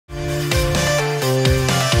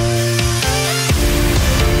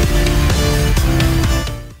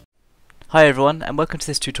Hi everyone, and welcome to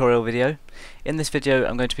this tutorial video. In this video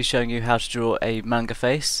I'm going to be showing you how to draw a manga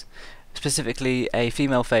face, specifically a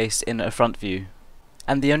female face in a front view.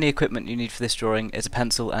 And the only equipment you need for this drawing is a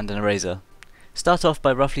pencil and an eraser. Start off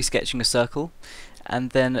by roughly sketching a circle,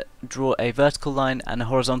 and then draw a vertical line and a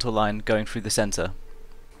horizontal line going through the centre.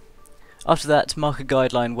 After that, mark a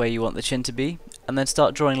guideline where you want the chin to be, and then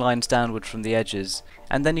start drawing lines downward from the edges,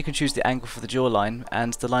 and then you can choose the angle for the jawline,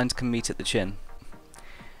 and the lines can meet at the chin.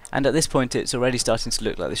 And at this point it's already starting to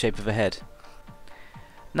look like the shape of a head.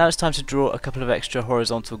 Now it's time to draw a couple of extra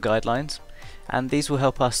horizontal guidelines, and these will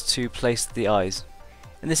help us to place the eyes.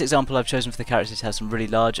 In this example I've chosen for the character to have some really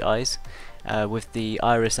large eyes, with the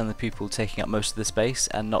iris and the pupil taking up most of the space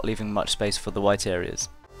and not leaving much space for the white areas.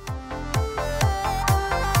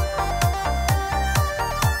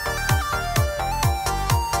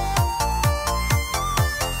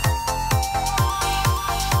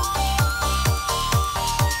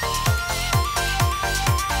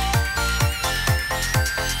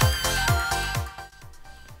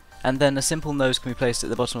 And then a simple nose can be placed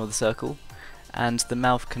at the bottom of the circle, and the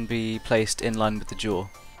mouth can be placed in line with the jaw.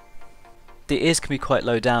 The ears can be quite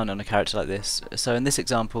low down on a character like this, so in this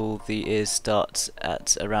example the ears start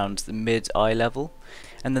at around the mid-eye level,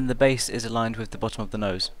 and then the base is aligned with the bottom of the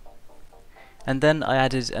nose. And then I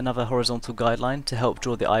added another horizontal guideline to help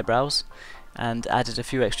draw the eyebrows, and added a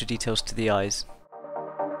few extra details to the eyes.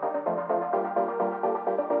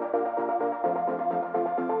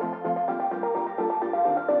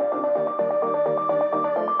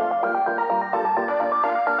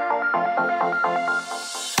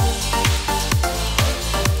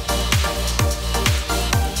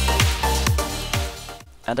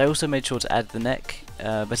 And I also made sure to add the neck,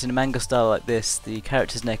 but in a manga style like this, the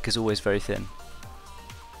character's neck is always very thin.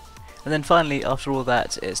 And then finally, after all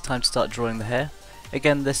that, it's time to start drawing the hair.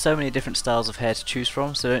 Again, there's so many different styles of hair to choose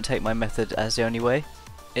from, so don't take my method as the only way.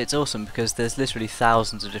 It's awesome because there's literally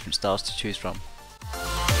thousands of different styles to choose from.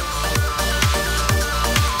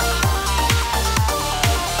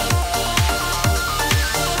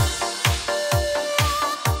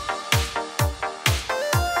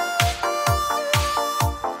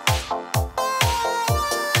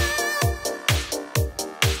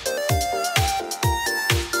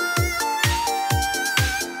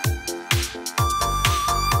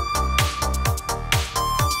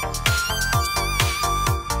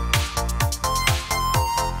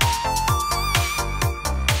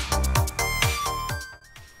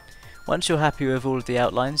 Once you're happy with all of the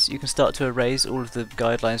outlines, you can start to erase all of the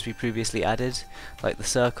guidelines we previously added, like the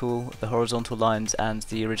circle, the horizontal lines and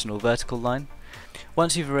the original vertical line.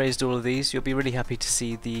 Once you've erased all of these, you'll be really happy to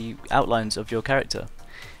see the outlines of your character.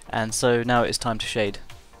 And so now it's time to shade.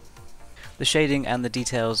 The shading and the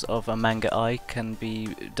details of a manga eye can be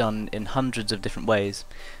done in hundreds of different ways,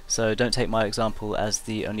 so don't take my example as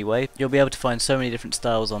the only way. You'll be able to find so many different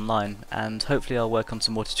styles online, and hopefully I'll work on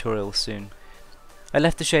some more tutorials soon. I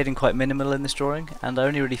left the shading quite minimal in this drawing, and I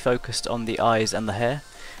only really focused on the eyes and the hair.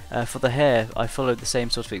 For the hair, I followed the same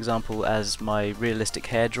sort of example as my realistic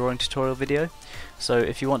hair drawing tutorial video, so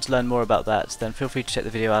if you want to learn more about that, then feel free to check the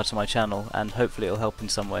video out on my channel, and hopefully it'll help in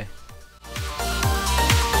some way.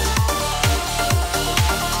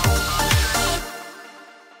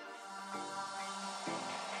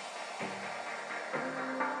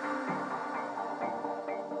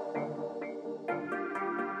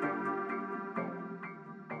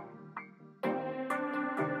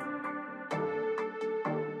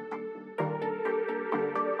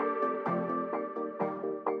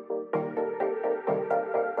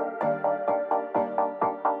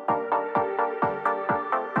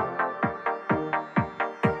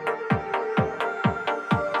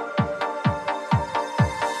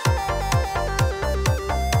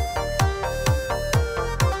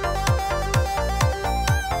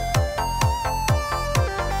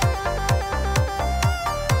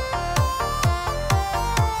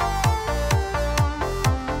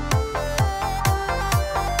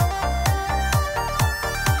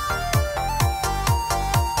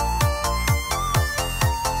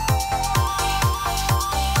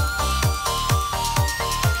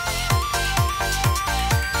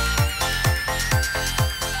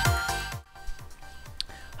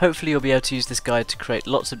 Hopefully you'll be able to use this guide to create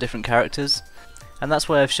lots of different characters, and that's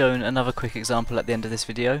why I've shown another quick example at the end of this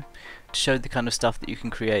video to show the kind of stuff that you can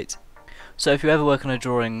create. So if you ever work on a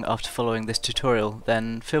drawing after following this tutorial,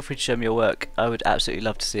 then feel free to show me your work. I would absolutely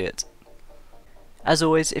love to see it. As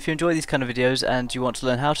always, if you enjoy these kind of videos and you want to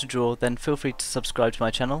learn how to draw, then feel free to subscribe to my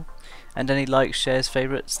channel, and any likes, shares,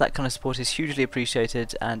 favourites, that kind of support is hugely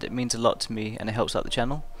appreciated and it means a lot to me and it helps out the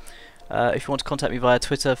channel. If you want to contact me via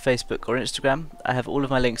Twitter, Facebook or Instagram, I have all of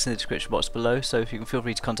my links in the description box below, so if you can feel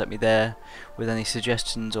free to contact me there with any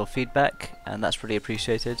suggestions or feedback, and that's really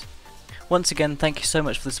appreciated. Once again, thank you so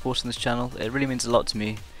much for the support on this channel, it really means a lot to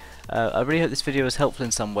me. I really hope this video was helpful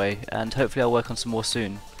in some way, and hopefully I'll work on some more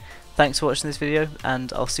soon. Thanks for watching this video,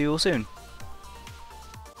 and I'll see you all soon.